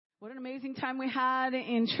What an amazing time we had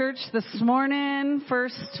in church this morning.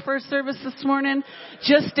 First service this morning,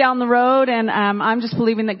 just down the road. And I'm just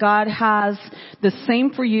believing that God has the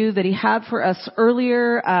same for you that He had for us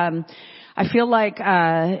earlier. I feel like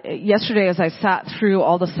yesterday as I sat through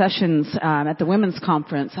all the sessions at the women's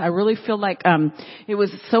conference, I really feel like it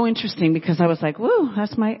was so interesting because I was like, woo,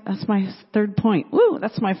 that's my third point. Woo,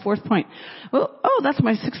 that's my fourth point. Woo, oh, that's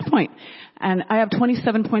my sixth point. And I have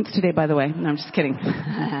 27 points today, by the way. No, I'm just kidding.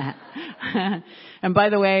 And by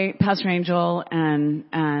the way, Pastor Angel and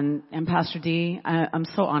Pastor D, I'm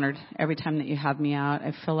so honored every time that you have me out.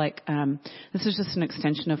 I feel like this is just an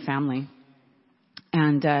extension of family.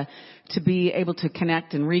 And to be able to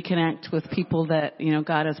connect and reconnect with people that, you know,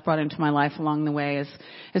 God has brought into my life along the way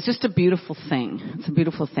is just a beautiful thing. It's a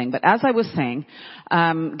beautiful thing. But as I was saying,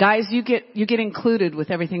 guys, you get included with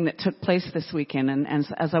everything that took place this weekend. And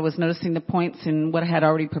as I was noticing the points in what I had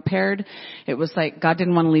already prepared, it was like God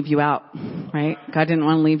didn't want to leave you out, right? God didn't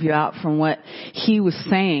want to leave you out from what He was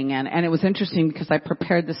saying. And it was interesting because I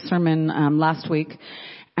prepared this sermon last week.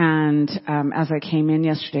 And as I came in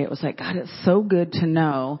yesterday, it was like, God, it's so good to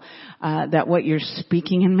know that what you're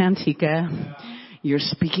speaking in Manteca, you're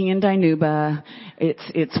speaking in Dinuba,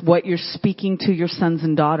 it's what you're speaking to your sons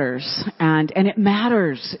and daughters. And it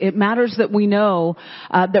matters. It matters that we know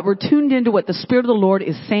that we're tuned into what the Spirit of the Lord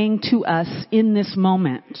is saying to us in this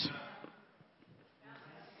moment.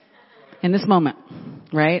 In this moment.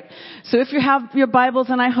 Right? So if you have your Bibles,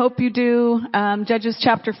 and I hope you do, Judges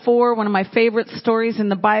chapter 4, one of my favorite stories in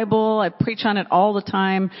the Bible. I preach on it all the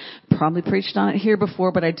time. Probably preached on it here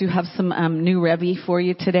before, but I do have some new Revy for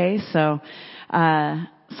you today. So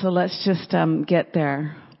let's just get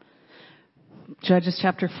there. Judges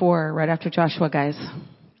chapter 4, right after Joshua, guys.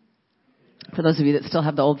 For those of you that still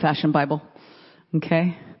have the old-fashioned Bible.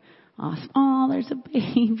 Okay? Awesome. Oh, there's a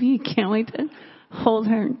baby. Can't wait to hold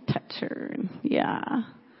her and touch her. Yeah.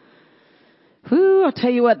 Whew, I'll tell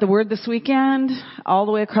you what, the word this weekend, all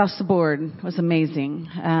the way across the board, was amazing.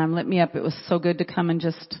 Lit me up. It was so good to come and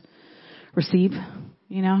just receive,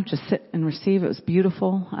 you know, just sit and receive. It was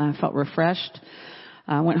beautiful. I felt refreshed.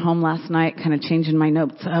 I went home last night kind of changing my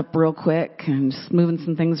notes up real quick and just moving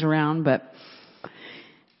some things around, but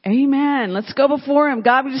amen. Let's go before Him.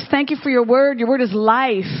 God, we just thank You for Your word. Your word is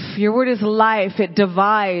life. Your word is life. It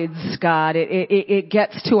divides, God. It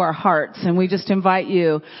gets to our hearts. And we just invite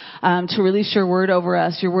You to release Your word over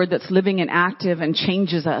us. Your word that's living and active and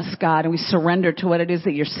changes us, God. And we surrender to what it is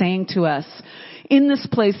that You're saying to us in this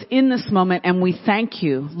place, in this moment. And we thank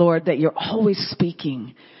You, Lord, that You're always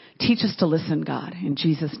speaking. Teach us to listen, God. In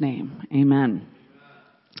Jesus' name, amen.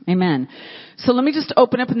 Amen. So let me just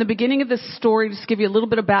open up in the beginning of this story, just give you a little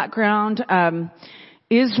bit of background.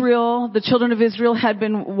 Israel, the children of Israel had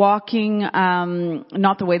been walking,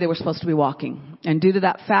 not the way they were supposed to be walking. And due to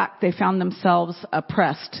that fact, they found themselves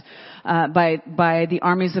oppressed, by the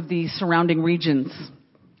armies of the surrounding regions,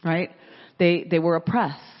 right? They were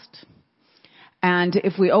oppressed. And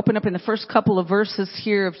if we open up in the first couple of verses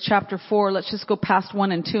here of chapter 4, let's just go past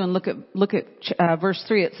 1 and 2 and look at verse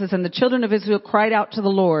 3. It says, "And the children of Israel cried out to the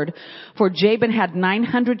Lord, for Jabin had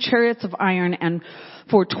 900 chariots of iron, and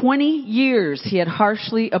for 20 years he had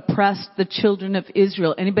harshly oppressed the children of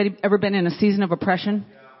Israel." Anybody ever been in a season of oppression?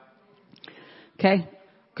 Okay.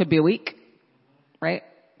 Could be a week, right?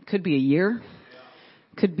 Could be a year.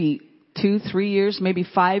 Could be 2, 3 years, maybe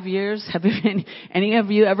 5 years. Have any of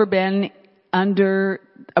you ever been under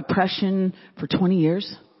oppression for 20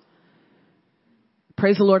 years?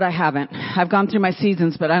 Praise the Lord, I haven't. I've gone through my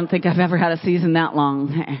seasons, but I don't think I've ever had a season that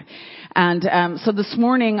long. And so this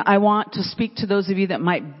morning, I want to speak to those of you that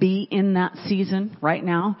might be in that season right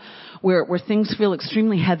now, where things feel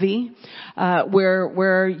extremely heavy,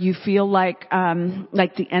 where you feel like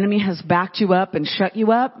the enemy has backed you up and shut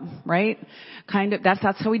you up, right? Kind of. That's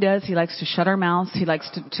how he does. He likes to shut our mouths. He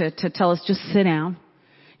likes to tell us, just sit down.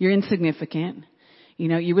 You're insignificant. You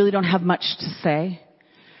know, you really don't have much to say.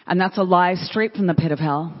 And that's a lie straight from the pit of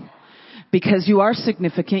hell. Because you are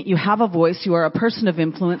significant. You have a voice. You are a person of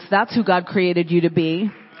influence. That's who God created you to be.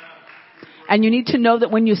 And you need to know that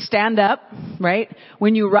when you stand up, right?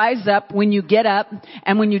 When you rise up, when you get up,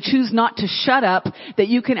 and when you choose not to shut up, that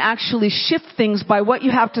you can actually shift things by what you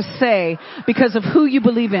have to say because of who you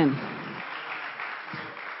believe in.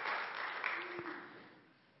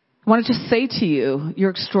 I want to just say to you,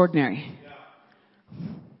 you're extraordinary.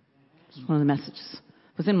 It's one of the messages.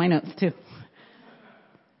 It was in my notes too.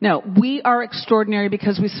 No, we are extraordinary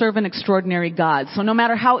because we serve an extraordinary God. So no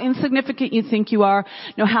matter how insignificant you think you are,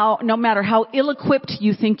 no matter how ill-equipped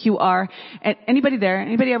you think you are,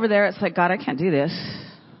 anybody over there, it's like, God, I can't do this.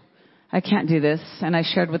 I can't do this. And I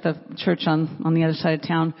shared with the church on the other side of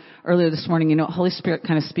town earlier this morning, Holy Spirit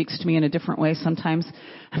kind of speaks to me in a different way sometimes.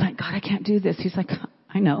 I'm like, God, I can't do this. He's like,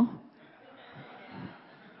 I know.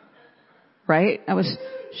 Right? I was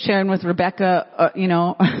sharing with Rebecca,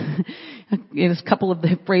 there's a couple of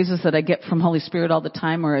the phrases that I get from Holy Spirit all the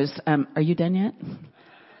time, or is, are you done yet?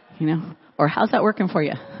 Or how's that working for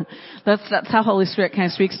you? That's how Holy Spirit kind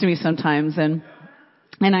of speaks to me sometimes. And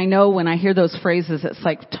I know when I hear those phrases, it's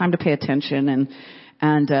like time to pay attention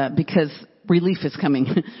and because relief is coming.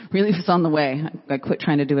 Relief is on the way. I quit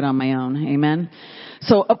trying to do it on my own. Amen.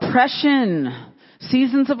 So oppression,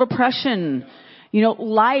 seasons of oppression.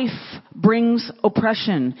 Life brings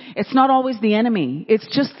oppression. It's not always the enemy. It's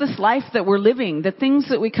just this life that we're living, the things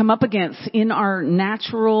that we come up against in our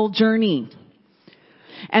natural journey.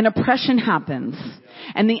 And oppression happens.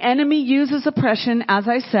 And the enemy uses oppression, as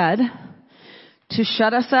I said, to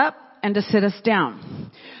shut us up and to sit us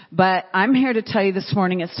down. But I'm here to tell you this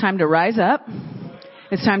morning, it's time to rise up.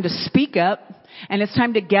 It's time to speak up. And it's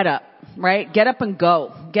time to get up, right? Get up and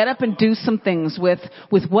go. Get up and do some things with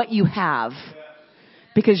what you have.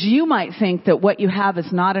 Because you might think that what you have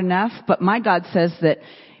is not enough, but my God says that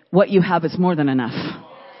what you have is more than enough.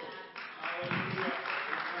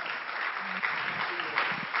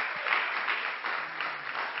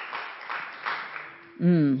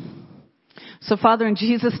 So Father, in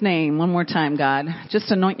Jesus' name, one more time, God, just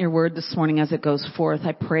anoint your word this morning as it goes forth.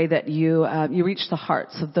 I pray that you reach the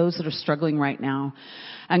hearts of those that are struggling right now.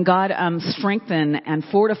 And God, strengthen and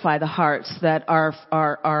fortify the hearts that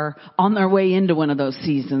are on their way into one of those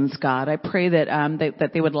seasons, God. I pray that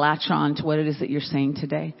they would latch on to what it is that you're saying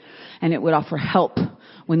today. And it would offer help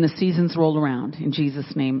when the seasons roll around. In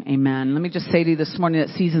Jesus' name, amen. Let me just say to you this morning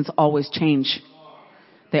that seasons always change.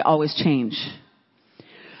 They always change.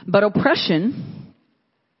 But oppression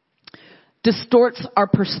distorts our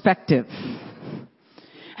perspective.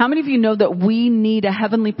 How many of you know that we need a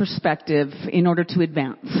heavenly perspective in order to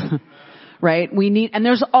advance? Right? And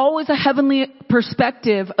there's always a heavenly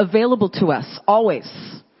perspective available to us. Always.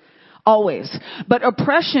 Always. But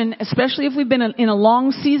oppression, especially if we've been in a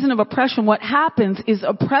long season of oppression, what happens is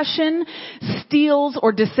oppression steals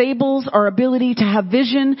or disables our ability to have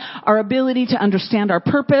vision, our ability to understand our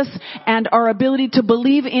purpose, and our ability to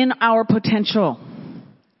believe in our potential.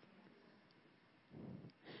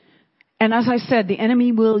 And as I said, the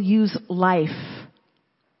enemy will use life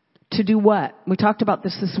to do what? We talked about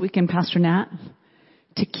this weekend, Pastor Nat.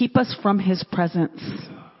 To keep us from his presence.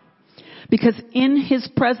 Because in his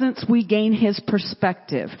presence, we gain his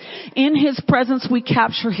perspective. In his presence, we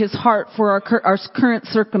capture his heart for our current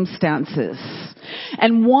circumstances.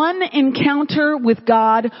 And one encounter with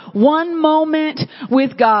God, one moment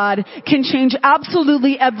with God can change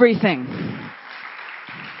absolutely everything.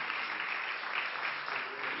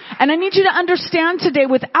 And I need you to understand today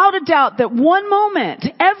without a doubt that one moment,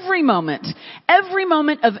 every moment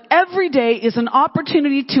of every day is an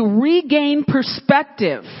opportunity to regain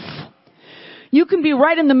perspective. You can be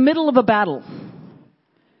right in the middle of a battle.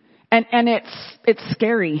 And it's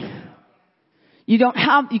scary. You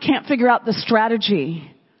can't figure out the strategy.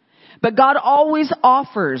 But God always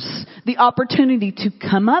offers the opportunity to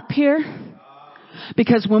come up here.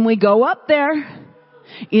 Because when we go up there,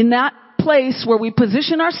 in that place where we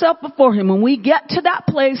position ourselves before him, when we get to that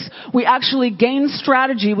place, we actually gain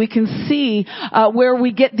strategy. We can see where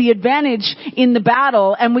we get the advantage in the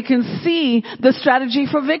battle, and we can see the strategy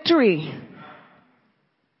for victory.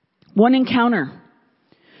 One encounter.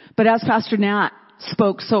 But as Pastor Nat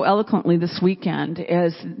spoke so eloquently this weekend,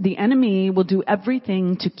 is the enemy will do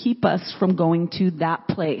everything to keep us from going to that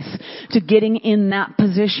place, to getting in that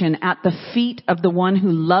position at the feet of the one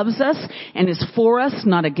who loves us and is for us,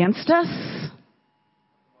 not against us.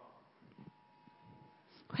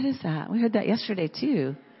 What is that? We heard that yesterday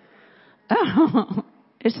too. Oh,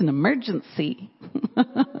 it's an emergency.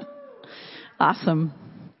 Awesome.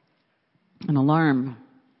 An alarm.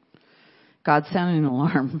 God sounding an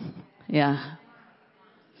alarm. Yeah.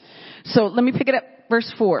 So let me pick it up,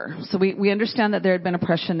 verse 4. So we understand that there had been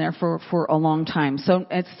oppression there for a long time. So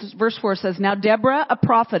verse 4 says, Now Deborah, a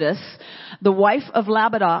prophetess, the wife of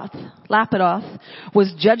Lapidoth,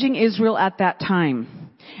 was judging Israel at that time.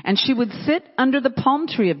 And she would sit under the palm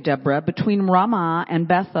tree of Deborah between Ramah and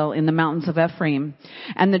Bethel in the mountains of Ephraim.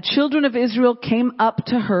 And the children of Israel came up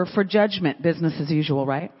to her for judgment. Business as usual,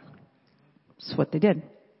 right? That's what they did.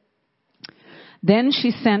 Then she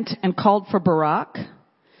sent and called for Barak,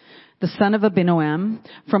 the son of Abinoam,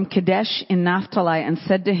 from Kadesh in Naphtali, and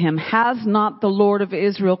said to him, Has not the Lord of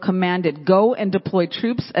Israel commanded, Go and deploy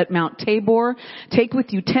troops at Mount Tabor, take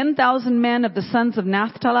with you 10,000 men of the sons of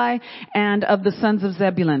Naphtali and of the sons of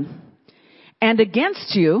Zebulun? And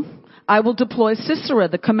against you, I will deploy Sisera,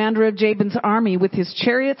 the commander of Jabin's army, with his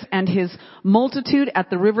chariots and his multitude at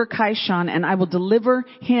the river Kishon, and I will deliver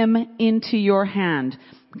him into your hand.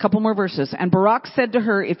 A couple more verses. And Barak said to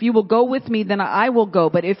her, if you will go with me, then I will go.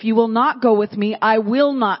 But if you will not go with me, I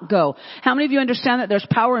will not go. How many of you understand that there's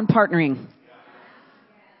power in partnering?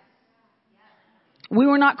 We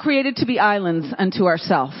were not created to be islands unto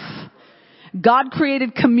ourselves. God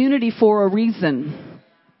created community for a reason.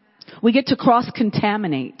 We get to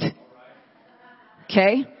cross-contaminate.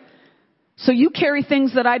 Okay? So you carry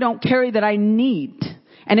things that I don't carry that I need.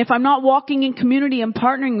 And if I'm not walking in community and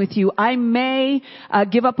partnering with you, I may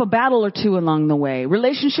give up a battle or two along the way.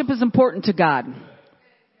 Relationship is important to God.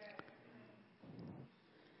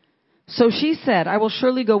 So she said, I will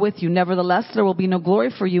surely go with you. Nevertheless, there will be no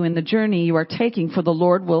glory for you in the journey you are taking, for the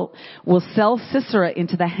Lord will sell Sisera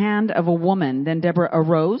into the hand of a woman. Then Deborah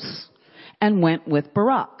arose and went with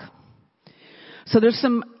Barak. So there's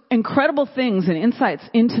some incredible things and insights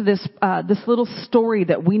into this little story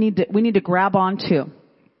that we need to grab onto.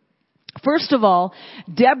 First of all,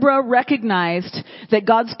 Deborah recognized that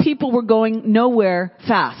God's people were going nowhere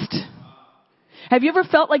fast. Have you ever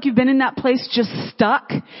felt like you've been in that place just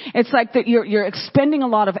stuck? It's like that you're expending a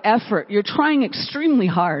lot of effort. You're trying extremely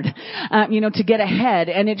hard, to get ahead.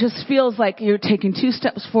 And it just feels like you're taking 2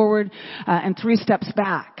 steps forward, and 3 steps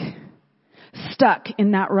back. Stuck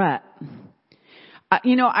in that rut.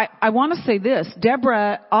 I want to say this.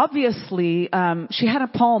 Deborah, obviously, she had a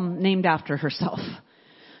poem named after herself.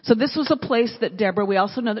 So this was a place that Deborah, we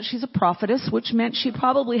also know that she's a prophetess, which meant she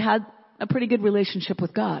probably had a pretty good relationship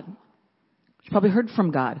with God. She probably heard from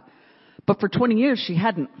God. But for 20 years, she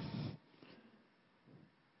hadn't.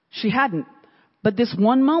 She hadn't. But this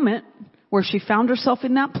one moment where she found herself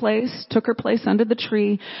in that place, took her place under the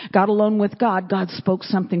tree, got alone with God, God spoke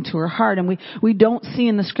something to her heart. And we don't see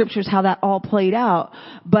in the scriptures how that all played out.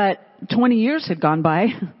 But 20 years had gone by.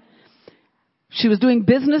 She was doing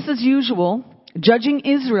business as usual, judging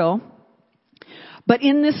Israel. But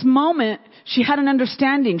in this moment, she had an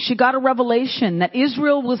understanding. She got a revelation that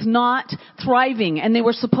Israel was not thriving, and they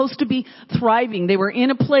were supposed to be thriving. They were in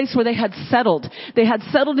a place where they had settled. They had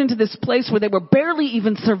settled into this place where they were barely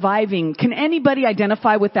even surviving. Can anybody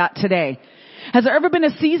identify with that today? Has there ever been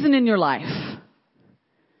a season in your life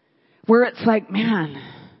where it's like, man,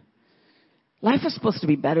 life is supposed to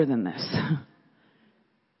be better than this?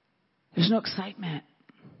 There's no excitement.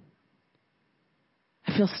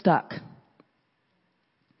 I feel stuck.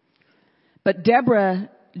 But Deborah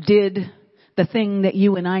did the thing that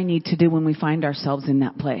you and I need to do when we find ourselves in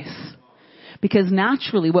that place. Because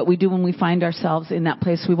naturally what we do when we find ourselves in that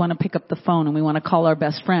place, we want to pick up the phone and we want to call our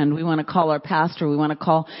best friend. We want to call our pastor. We want to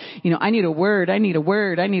call, I need a word. I need a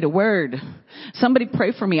word. I need a word. Somebody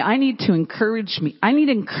pray for me. I need to encourage me. I need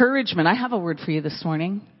encouragement. I have a word for you this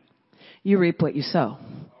morning. You reap what you sow.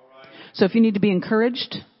 So if you need to be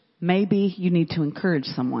encouraged, maybe you need to encourage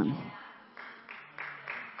someone.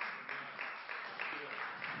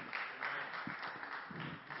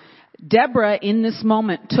 Deborah, in this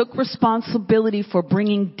moment, took responsibility for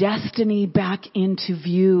bringing destiny back into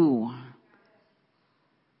view.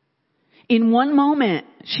 In one moment,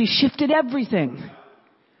 she shifted everything.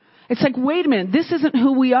 It's like, wait a minute, this isn't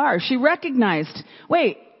who we are. She recognized,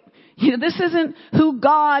 this isn't who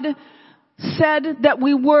God said that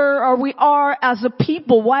we were or we are as a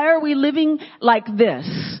people. Why are we living like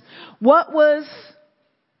this? What was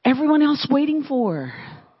everyone else waiting for?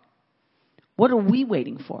 What are we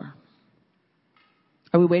waiting for?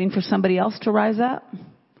 Are we waiting for somebody else to rise up?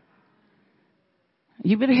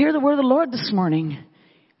 You better hear the word of the Lord this morning.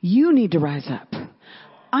 You need to rise up.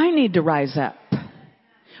 I need to rise up.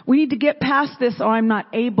 We need to get past this. Oh, I'm not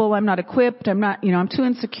able. I'm not equipped. I'm too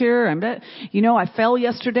insecure. I fell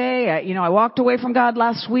yesterday. I walked away from God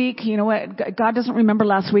last week. You know what? God doesn't remember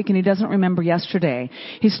last week and He doesn't remember yesterday.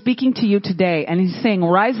 He's speaking to you today and He's saying,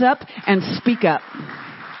 rise up and speak up.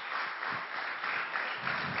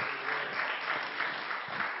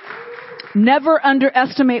 Never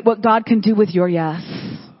underestimate what God can do with your yes.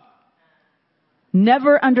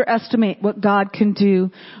 Never underestimate what God can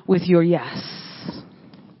do with your yes.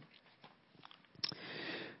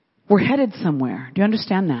 We're headed somewhere. Do you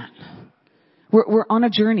understand that? We're on a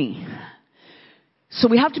journey. So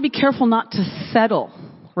we have to be careful not to settle,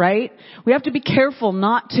 right? We have to be careful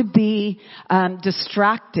not to be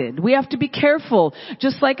distracted. We have to be careful.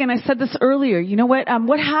 Just like, and I said this earlier, you know what?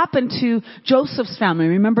 What happened to Joseph's family?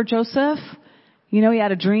 Remember Joseph? He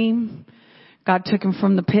had a dream. God took him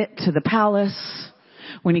from the pit to the palace.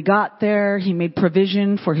 When he got there, He made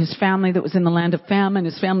provision for his family that was in the land of famine.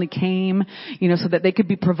 His family came, so that they could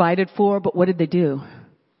be provided for. But what did they do?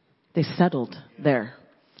 They settled there.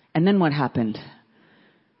 And then what happened?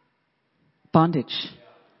 Bondage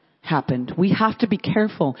happened. We have to be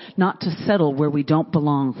careful not to settle where we don't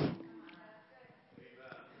belong.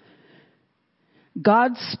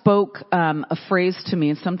 God spoke a phrase to me,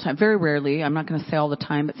 and sometimes, very rarely, I'm not going to say all the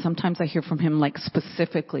time, but sometimes I hear from him like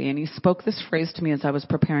specifically. And he spoke this phrase to me as I was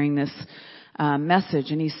preparing this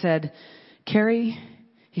message. And he said, Carrie,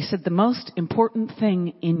 he said, the most important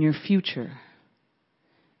thing in your future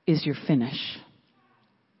is your finish.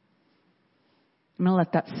 I'm going to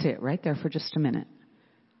let that sit right there for just a minute.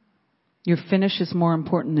 Your finish is more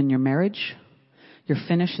important than your marriage. Your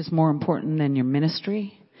finish is more important than your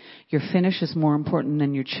ministry. Your finish is more important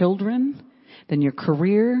than your children, than your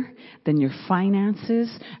career, than your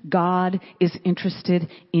finances. God is interested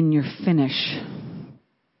in your finish.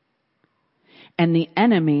 And the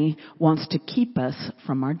enemy wants to keep us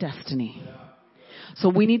from our destiny. So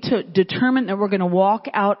we need to determine that we're going to walk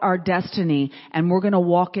out our destiny, and we're going to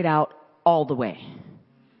walk it out all the way.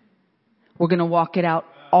 We're going to walk it out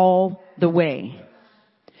all the way.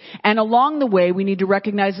 And along the way, we need to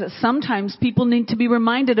recognize that sometimes people need to be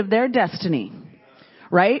reminded of their destiny.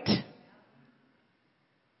 Right?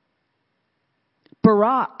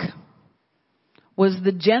 Barak was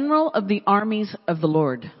the general of the armies of the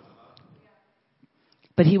Lord.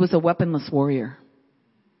 But he was a weaponless warrior.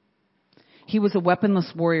 He was a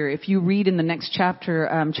weaponless warrior. If you read in the next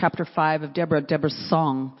chapter, chapter 5 of Deborah's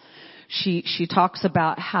song, she talks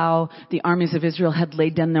about how the armies of Israel had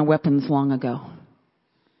laid down their weapons long ago.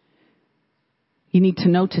 You need to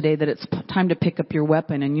know today that it's time to pick up your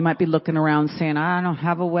weapon. And you might be looking around saying, I don't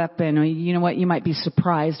have a weapon. Or you know what? You might be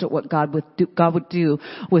surprised at what God would do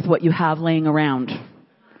with what you have laying around.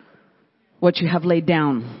 What you have laid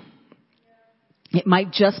down. It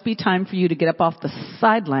might just be time for you to get up off the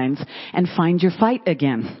sidelines and find your fight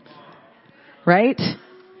again. Right?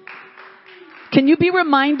 Can you be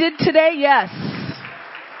reminded today? Yes.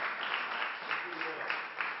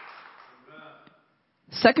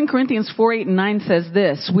 2 Corinthians 4:8-9 says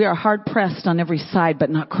this, we are hard pressed on every side, but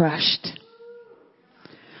not crushed.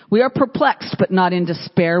 We are perplexed, but not in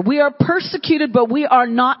despair. We are persecuted, but we are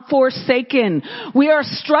not forsaken. We are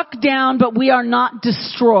struck down, but we are not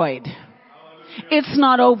destroyed. It's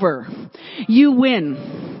not over. You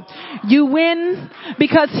win. You win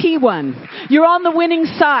because he won. You're on the winning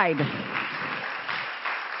side.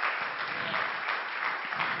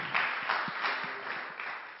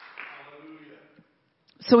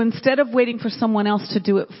 So instead of waiting for someone else to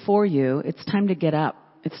do it for you, it's time to get up.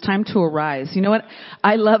 It's time to arise. You know what?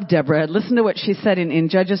 I love Deborah. Listen to what she said in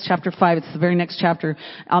Judges chapter 5. It's the very next chapter.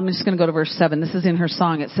 I'm just going to go to verse 7. This is in her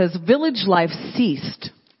song. It says, village life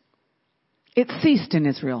ceased. It ceased in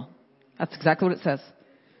Israel. That's exactly what it says.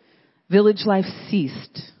 Village life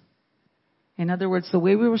ceased. In other words, the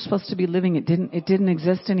way we were supposed to be living, it didn't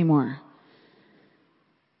exist anymore.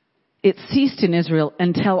 It ceased in Israel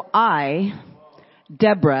until I,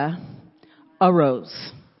 Deborah, arose.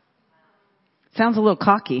 Sounds a little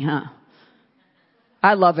cocky, huh?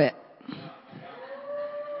 I love it.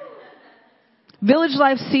 Village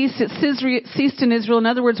life ceased. It ceased in Israel. In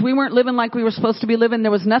other words, we weren't living like we were supposed to be living. There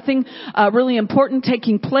was nothing really important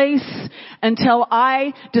taking place until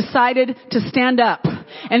I decided to stand up.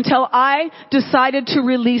 Until I decided to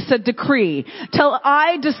release a decree. Till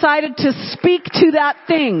I decided to speak to that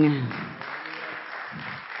thing.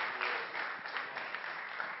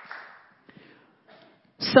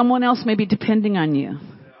 Someone else may be depending on you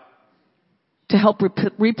to help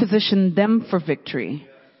reposition them for victory.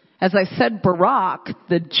 As I said, Barak,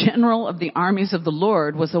 the general of the armies of the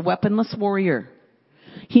Lord, was a weaponless warrior.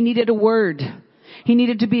 He needed a word. He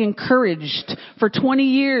needed to be encouraged. For 20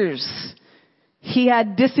 years, he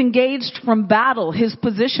had disengaged from battle, his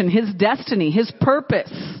position, his destiny, his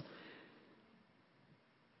purpose.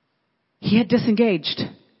 He had disengaged.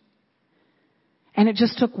 And it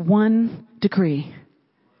just took one decree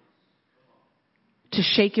to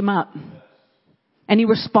shake him up. And he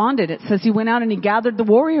responded. It says he went out and he gathered the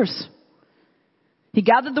warriors. He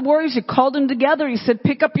gathered the warriors. He called them together. He said,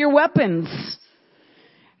 pick up your weapons.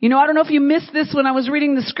 You know, I don't know if you missed this when I was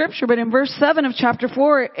reading the scripture, but in verse 7 of chapter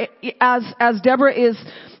 4, as Deborah is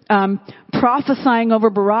prophesying over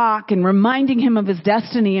Barak and reminding him of his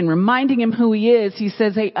destiny and reminding him who he is, he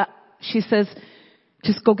says, she says,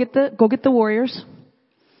 just go get the warriors.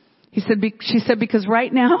 She said, because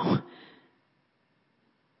right now,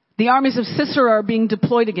 the armies of Sisera are being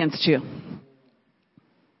deployed against you.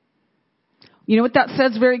 You know what that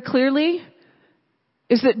says very clearly?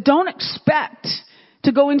 Is that don't expect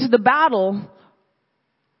to go into the battle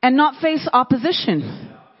and not face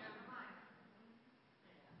opposition.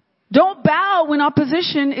 Don't bow when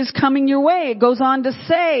opposition is coming your way. It goes on to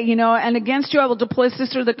say, and against you I will deploy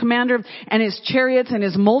Sisera the commander and his chariots and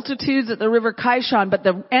his multitudes at the river Kishon. But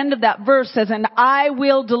the end of that verse says, and I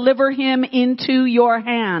will deliver him into your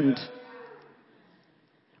hand.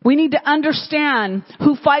 We need to understand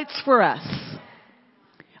who fights for us.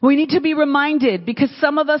 We need to be reminded, because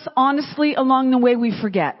some of us, honestly, along the way we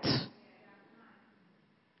forget.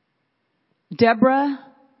 Deborah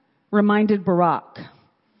reminded Barak.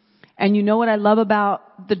 And you know what I love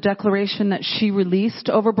about the declaration that she released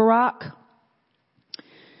over Barak?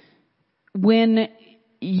 When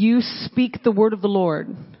you speak the word of the Lord,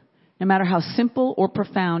 no matter how simple or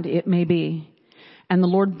profound it may be, and the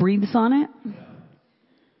Lord breathes on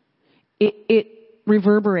it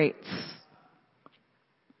reverberates.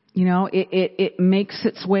 It makes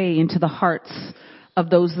its way into the hearts of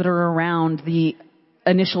those that are around the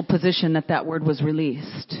initial position that word was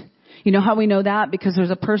released. You know how we know that? Because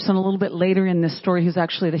there's a person a little bit later in this story who's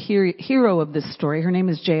actually the hero of this story. Her name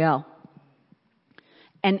is Jael.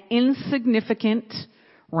 An insignificant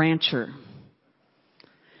rancher.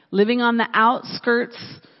 Living on the outskirts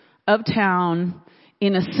of town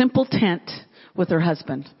in a simple tent with her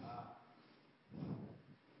husband.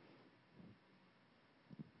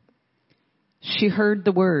 She heard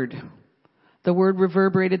the word. The word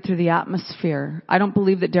reverberated through the atmosphere. I don't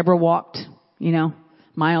believe that Deborah walked,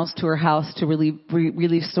 miles to her house to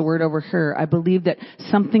release the word over her. I believe that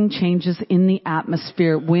something changes in the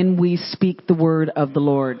atmosphere when we speak the word of the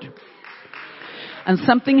Lord. And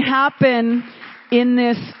something happened in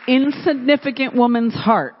this insignificant woman's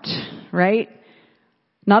heart, right?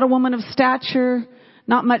 Not a woman of stature,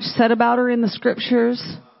 not much said about her in the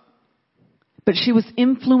scriptures, but she was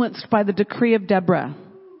influenced by the decree of Deborah.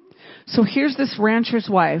 So here's this rancher's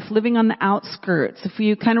wife living on the outskirts. If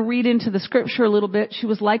you kind of read into the scripture a little bit, she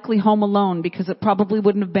was likely home alone, because it probably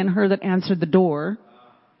wouldn't have been her that answered the door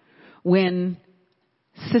when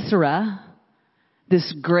Sisera,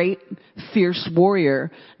 this great fierce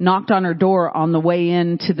warrior, knocked on her door on the way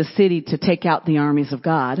into the city to take out the armies of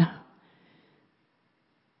God.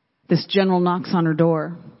 This general knocks on her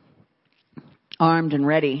door, armed and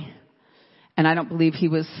ready. And I don't believe he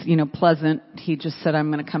was, pleasant. He just said,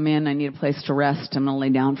 I'm going to come in. I need a place to rest. I'm going to lay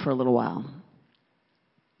down for a little while.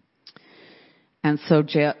 And so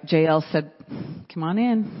Jael said, come on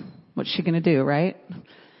in. What's she going to do, right?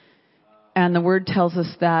 And the word tells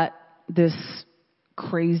us that this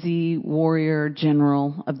crazy warrior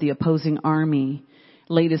general of the opposing army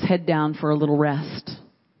laid his head down for a little rest.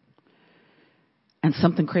 And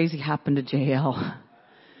something crazy happened to Jael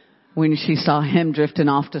when she saw him drifting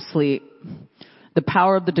off to sleep. The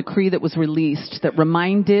power of the decree that was released, that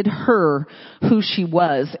reminded her who she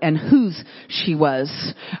was and whose she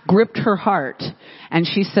was, gripped her heart. And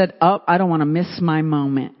she said, I don't want to miss my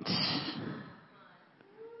moment.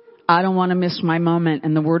 I don't want to miss my moment.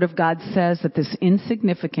 And the word of God says that this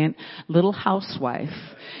insignificant little housewife,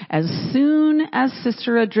 as soon as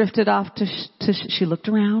Sisera drifted off she looked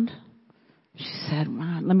around. She said,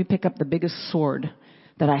 wow, let me pick up the biggest sword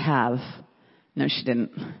that I have. No, she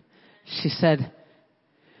didn't. She said,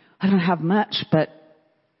 I don't have much, but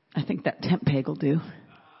I think that tent peg will do.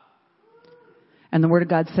 And the word of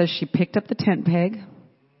God says she picked up the tent peg,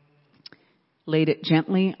 laid it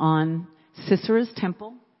gently on Sisera's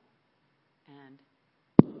temple, and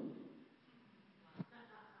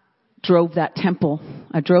drove that tent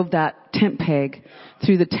peg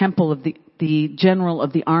through the temple of the general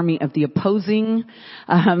of the army of the opposing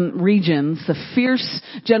regions, the fierce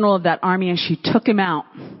general of that army, and she took him out.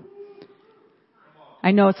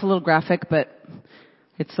 I know it's a little graphic, but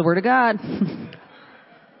it's the word of God.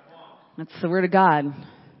 It's the word of God.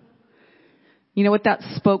 You know what that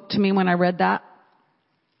spoke to me when I read that?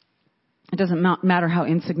 It doesn't matter how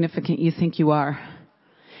insignificant you think you are.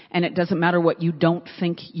 And it doesn't matter what you don't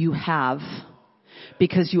think you have.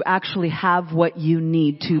 Because you actually have what you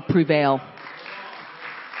need to prevail.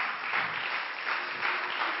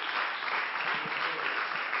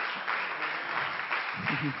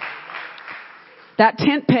 That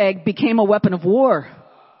tent peg became a weapon of war.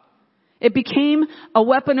 It became a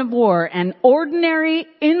weapon of war, and ordinary,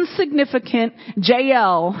 insignificant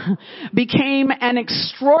Jael became an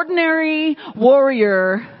extraordinary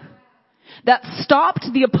warrior that stopped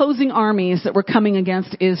the opposing armies that were coming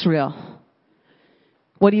against Israel.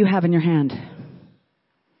 What do you have in your hand?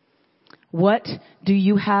 What do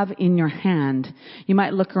you have in your hand? You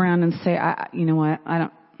might look around and say, you know what?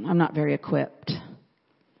 I'm not very equipped.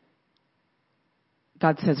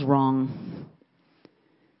 God says wrong.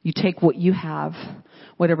 You take what you have,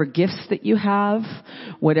 whatever gifts that you have,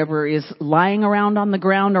 whatever is lying around on the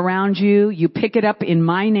ground around you, you pick it up in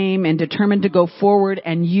my name and determine to go forward,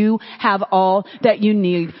 and you have all that you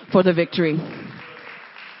need for the victory.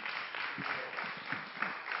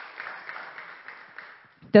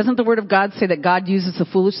 Doesn't the Word of God say that God uses the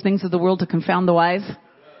foolish things of the world to confound the wise?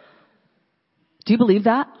 Do you believe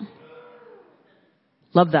that?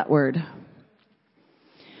 Love that word.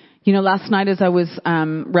 You know, last night as I was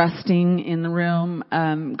resting in the room,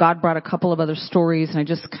 God brought a couple of other stories, and I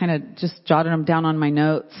just jotted them down on my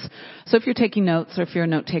notes. So if you're taking notes or if you're a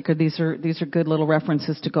note taker, these are good little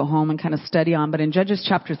references to go home and kind of study on. But in Judges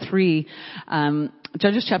chapter 3,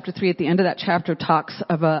 at the end of that chapter talks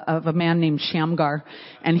of a man named Shamgar,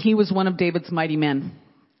 and he was one of David's mighty men.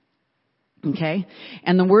 Okay?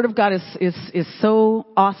 And the Word of God is so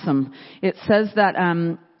awesome. It says that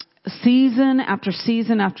season after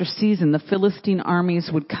season after season, the Philistine armies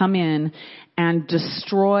would come in and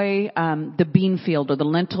destroy the bean field or the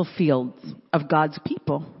lentil fields of God's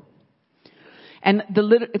people. And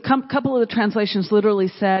a couple of the translations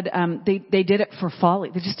literally said they did it for folly.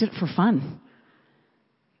 They just did it for fun.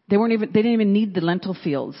 They didn't even need the lentil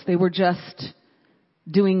fields. They were just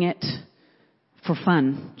doing it for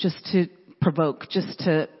fun, just to provoke,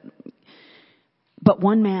 but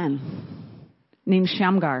one man named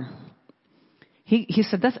Shamgar, he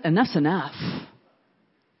said, enough's enough.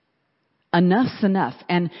 Enough's enough.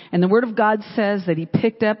 And the Word of God says that he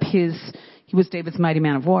picked up he was David's mighty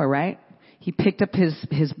man of war, right? He picked up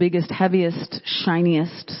his biggest, heaviest,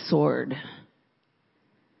 shiniest sword.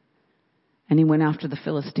 And he went after the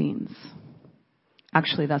Philistines.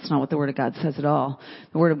 Actually, that's not what the Word of God says at all.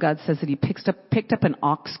 The Word of God says that he picked up an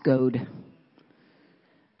ox goad.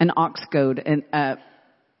 An ox goad, a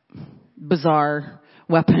bizarre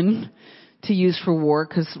weapon to use for war,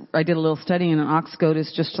 because I did a little study, and an ox goad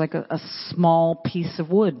is just like a small piece of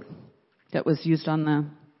wood that was used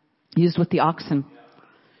with the oxen.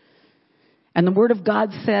 And the Word of God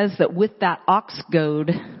says that with that ox goad,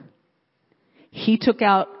 he took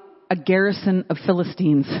out a garrison of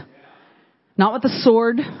Philistines. Not with a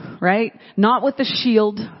sword, right? Not with a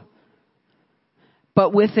shield,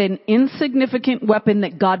 but with an insignificant weapon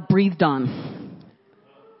that God breathed on.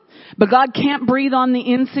 But God can't breathe on the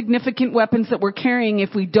insignificant weapons that we're carrying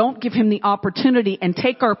if we don't give Him the opportunity and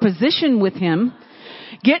take our position with Him.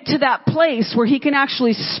 Get to that place where He can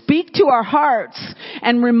actually speak to our hearts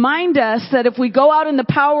and remind us that if we go out in the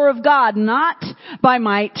power of God, not by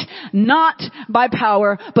might, not by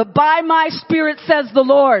power, but by my Spirit, says the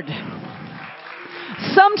Lord.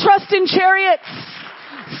 Some trust in chariots,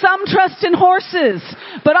 some trust in horses,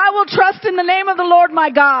 but I will trust in the name of the Lord my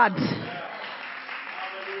God.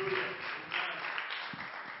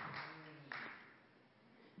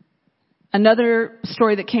 Another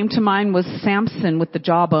story that came to mind was Samson with the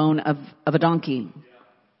jawbone of a donkey.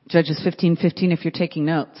 Judges 15:15 if you're taking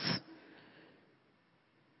notes.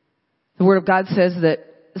 The Word of God says that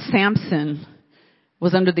Samson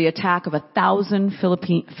was under the attack of 1,000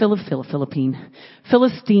 Philistine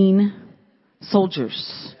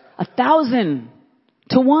soldiers. 1,000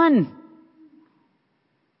 to 1.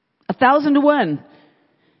 1,000 to 1.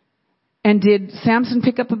 And did Samson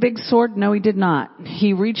pick up a big sword? No, he did not.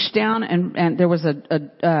 He reached down and there was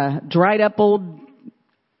a dried up old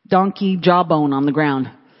donkey jawbone on the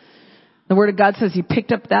ground. The Word of God says he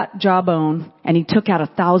picked up that jawbone and he took out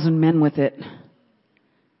 1,000 men with it.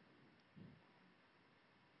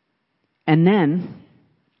 And then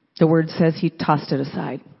the Word says he tossed it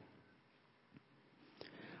aside.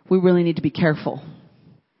 We really need to be careful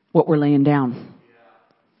what we're laying down.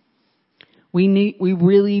 We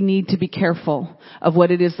really need to be careful of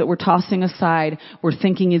what it is that we're tossing aside, we're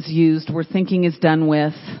thinking is used, we're thinking is done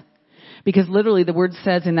with. Because literally the Word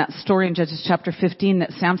says in that story in Judges chapter 15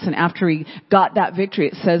 that Samson, after he got that victory,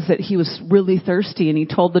 it says that he was really thirsty, and he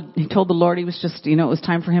told the Lord he was just, it was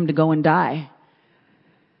time for him to go and die.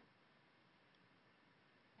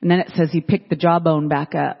 And then it says he picked the jawbone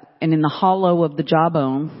back up, and in the hollow of the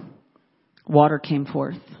jawbone, water came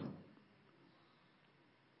forth.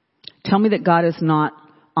 Tell me that God is not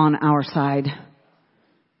on our side.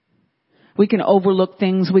 We can overlook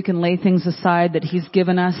things. We can lay things aside that He's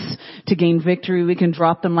given us to gain victory. We can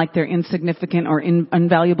drop them like they're insignificant or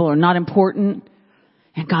invaluable or not important.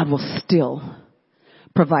 And God will still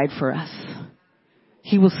provide for us.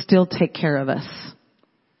 He will still take care of us.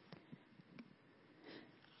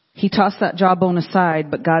 He tossed that jawbone aside,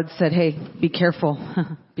 but God said, hey, be careful.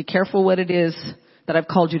 Be careful what it is that I've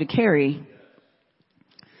called you to carry.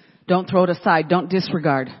 Don't throw it aside. Don't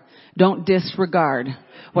disregard. Don't disregard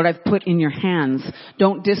what I've put in your hands.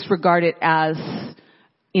 Don't disregard it as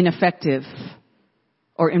ineffective.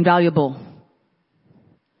 or invaluable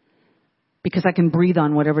because I can breathe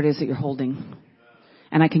on whatever it is that you're holding.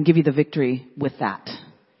 And I can give you the victory with that.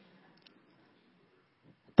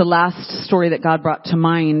 The last story that God brought to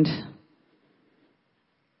mind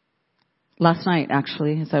last night,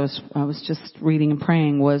 actually, as I was just reading and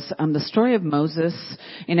praying, was the story of Moses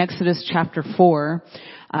in Exodus chapter 4,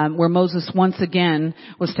 where Moses once again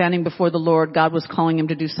was standing before the Lord. God was calling him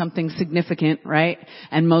to do something significant, right?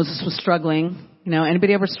 And Moses was struggling. You know,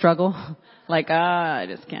 anybody ever struggle? Like, I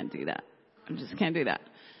just can't do that. I just can't do that.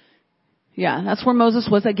 Yeah, that's where Moses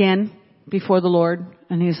was again before the Lord.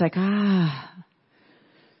 And he's like, I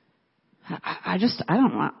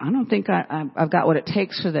don't think I've got what it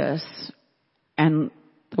takes for this. And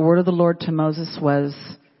the word of the Lord to Moses was,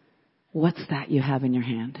 what's that you have in your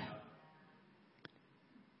hand?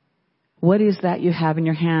 What is that you have in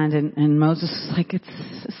your hand? And Moses is like, it's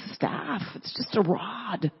a staff. It's just a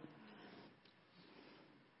rod.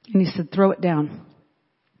 And he said, throw it down.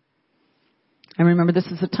 I remember this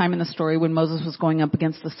is the time in the story when Moses was going up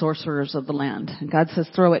against the sorcerers of the land. And God says,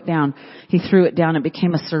 throw it down. He threw it down. It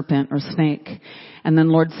became a serpent or snake. And then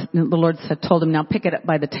the Lord told him, now pick it up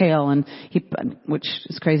by the tail. And which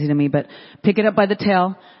is crazy to me, but pick it up by the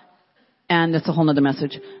tail. And it's a whole nother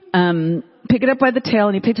message. Pick it up by the tail.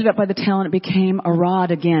 And he picked it up by the tail and it became a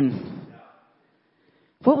rod again.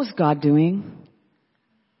 What was God doing?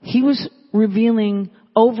 He was revealing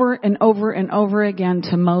over and over and over again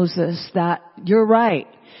to Moses that you're right.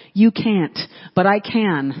 You can't, but I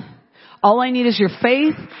can. All I need is your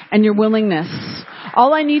faith and your willingness.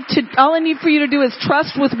 All I need for you to do is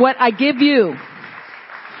trust with what I give you.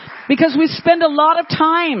 Because we spend a lot of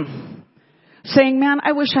time saying, man,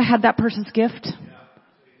 I wish I had that person's gift.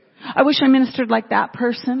 I wish I ministered like that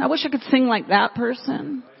person. I wish I could sing like that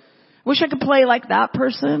person. I wish I could play like that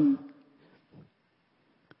person.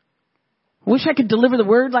 I wish I could deliver the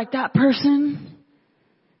word like that person.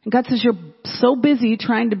 And God says, you're so busy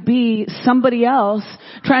trying to be somebody else,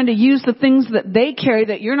 trying to use the things that they carry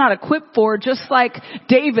that you're not equipped for, just like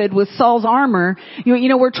David with Saul's armor. You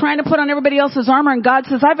know, we're trying to put on everybody else's armor, and God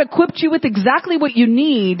says, I've equipped you with exactly what you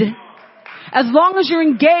need, as long as you're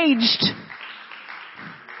engaged.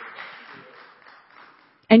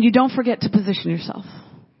 And you don't forget to position yourself.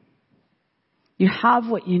 You have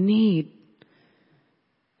what you need.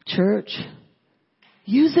 Church,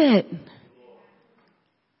 use it.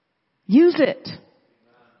 Use it.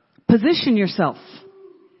 Position yourself.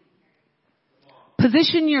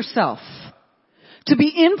 Position yourself to be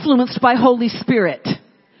influenced by Holy Spirit.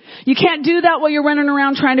 You can't do that while you're running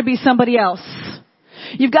around trying to be somebody else.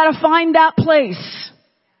 You've got to find that place.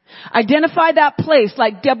 Identify that place,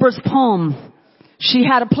 like Deborah's poem. She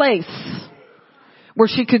had a place where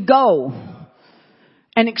she could go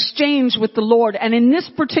and exchange with the Lord. And in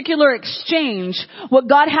this particular exchange, what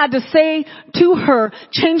God had to say to her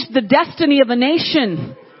changed the destiny of a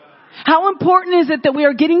nation. How important is it that we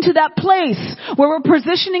are getting to that place where we're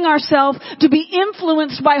positioning ourselves to be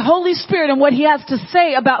influenced by Holy Spirit and what He has to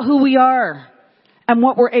say about who we are and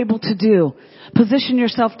what we're able to do. Position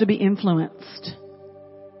yourself to be influenced.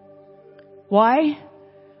 Why?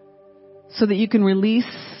 So that you can release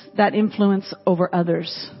that influence over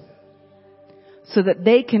others. So that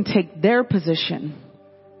they can take their position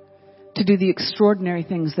to do the extraordinary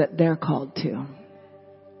things that they're called to.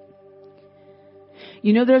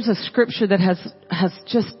 You know, there's a scripture that has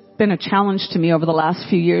just been a challenge to me over the last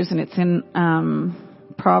few years, and it's in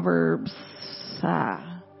Proverbs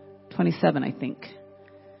 27, I think.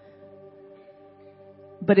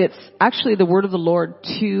 But it's actually the word of the Lord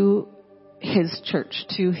to His church,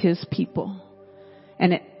 to His people.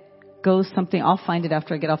 And it goes something, I'll find it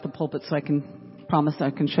after I get off the pulpit so I can promise I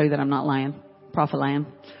can show you that I'm not lying. Prophet lying.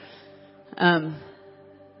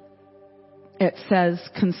 It says,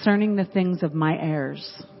 concerning the things of my heirs.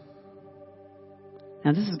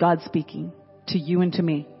 Now this is God speaking to you and to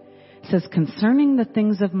me. It says, concerning the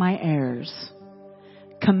things of my heirs,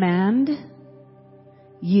 command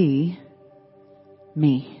ye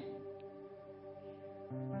me.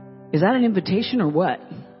 Is that an invitation or what?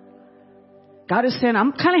 God is saying,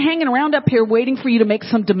 I'm kind of hanging around up here waiting for you to make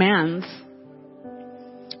some demands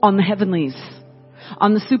on the heavenlies,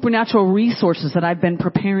 on the supernatural resources that I've been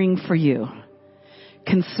preparing for you.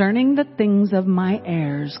 Concerning the things of my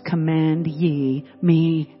heirs, command ye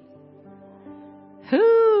me.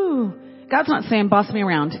 Whoo! God's not saying boss me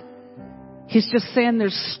around. He's just saying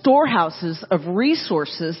there's storehouses of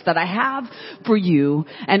resources that I have for you,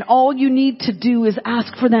 and all you need to do is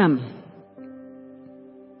ask for them.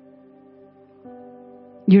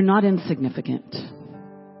 You're not insignificant.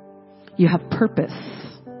 You have purpose.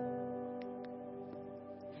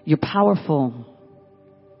 You're powerful.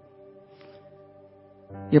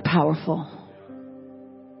 You're powerful.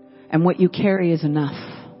 And what you carry is enough.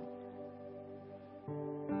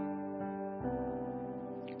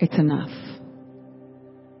 It's enough.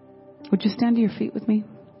 Would you stand to your feet with me?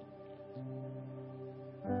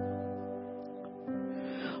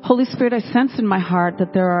 Holy Spirit, I sense in my heart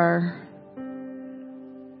that there are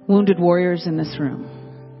wounded warriors in this room.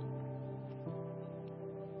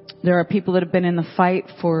 There are people that have been in the fight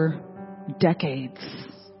for decades.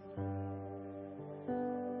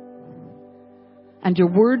 And your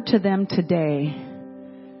word to them today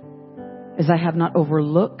is, I have not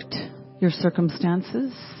overlooked your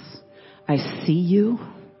circumstances. I see you.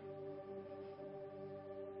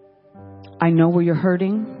 I know where you're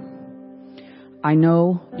hurting. I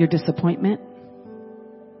know your disappointment.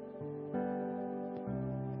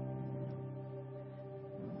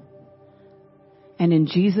 And in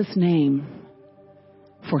Jesus' name,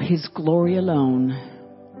 for His glory alone,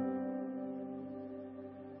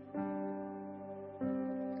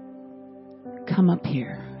 come up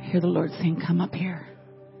here. I hear the Lord saying, come up here.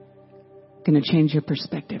 I'm going to change your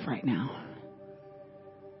perspective right now.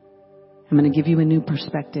 I'm going to give you a new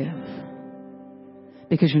perspective.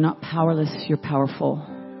 Because you're not powerless, you're powerful.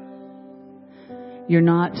 You're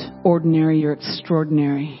not ordinary, you're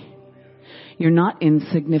extraordinary. You're not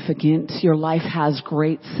insignificant. Your life has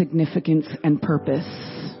great significance and purpose.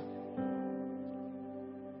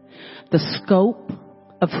 The scope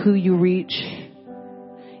of who you reach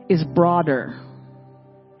is broader.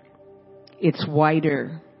 It's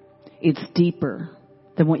wider. It's deeper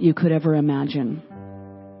than what you could ever imagine.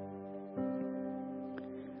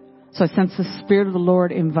 So I sense the Spirit of the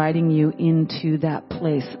Lord inviting you into that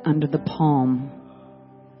place under the palm.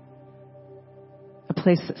 A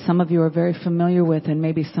place that some of you are very familiar with and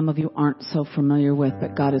maybe some of you aren't so familiar with,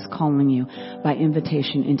 but God is calling you by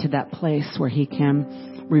invitation into that place where He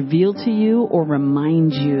can reveal to you or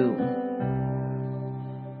remind you.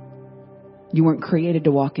 You weren't created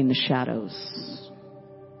to walk in the shadows.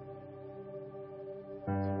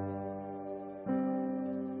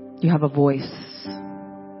 You have a voice.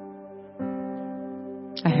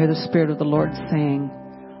 I hear the Spirit of the Lord saying,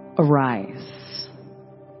 arise.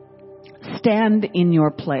 Stand in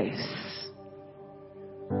your place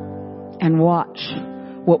and watch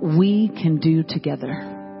what we can do together.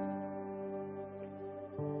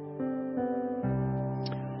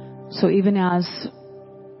 So even as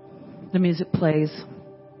the music plays,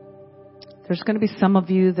 there's going to be some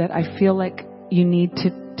of you that I feel like you need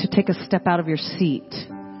to take a step out of your seat,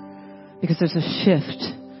 because there's a shift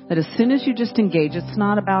that as soon as you just engage, it's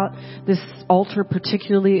not about this altar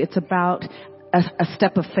particularly, it's about a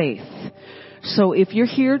step of faith. So if you're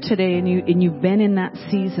here today and you've been in that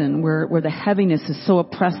season where the heaviness is so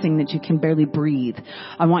oppressing that you can barely breathe,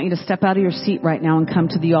 I want you to step out of your seat right now and come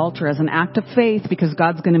to the altar as an act of faith, because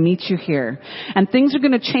God's going to meet you here. And things are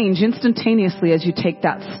going to change instantaneously as you take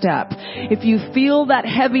that step. If you feel that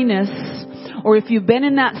heaviness, or if you've been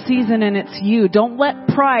in that season and it's you, don't let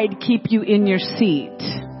pride keep you in your seat.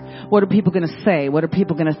 What are people going to say? What are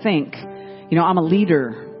people going to think? You know, I'm a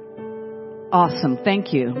leader. Awesome.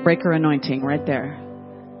 Thank you. Breaker anointing right there.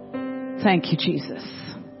 Thank you, Jesus.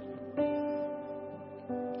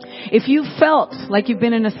 If you felt like you've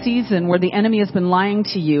been in a season where the enemy has been lying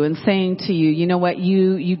to you and saying to you, you know what,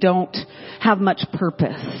 you don't have much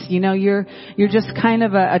purpose. You know, you're just kind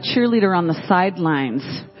of a cheerleader on the sidelines.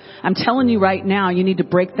 I'm telling you right now, you need to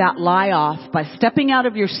break that lie off by stepping out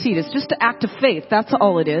of your seat. It's just an act of faith. That's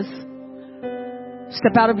all it is.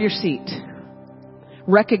 Step out of your seat.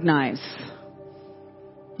 Recognize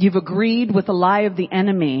you've agreed with the lie of the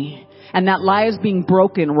enemy, and that lie is being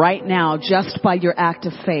broken right now just by your act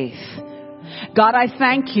of faith. God, I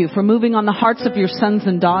thank you for moving on the hearts of your sons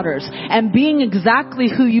and daughters and being exactly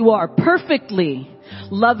who you are, perfectly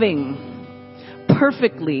loving,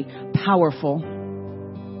 perfectly powerful,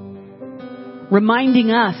 reminding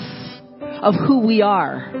us of who we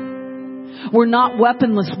are. We're not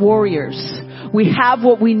weaponless warriors. We have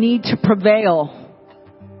what we need to prevail.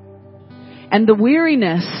 And the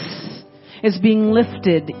weariness is being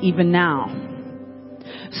lifted even now.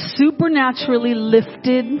 Supernaturally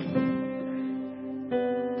lifted.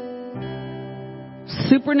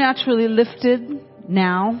 Supernaturally lifted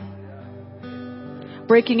now.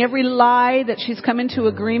 Breaking every lie that she's come into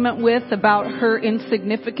agreement with about her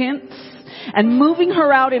insignificance. And moving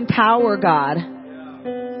her out in power, God.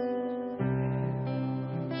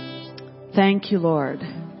 Thank you, Lord.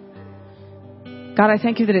 God, I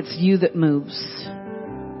thank you that it's you that moves.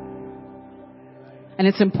 And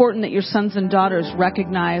it's important that your sons and daughters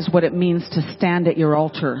recognize what it means to stand at your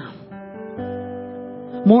altar.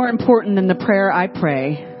 More important than the prayer I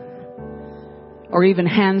pray, or even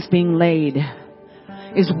hands being laid,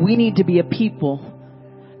 is we need to be a people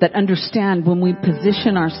that understand when we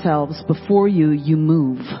position ourselves before you, you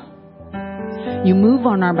move. You move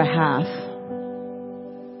on our behalf.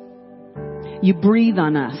 You breathe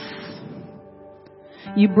on us.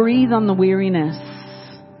 You breathe on the weariness.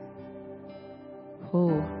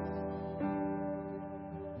 Oh.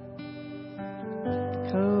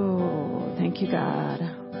 Oh, thank you, God.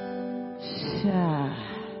 Sha.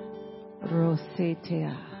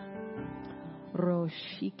 Rosetea.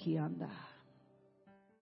 Roshikianda.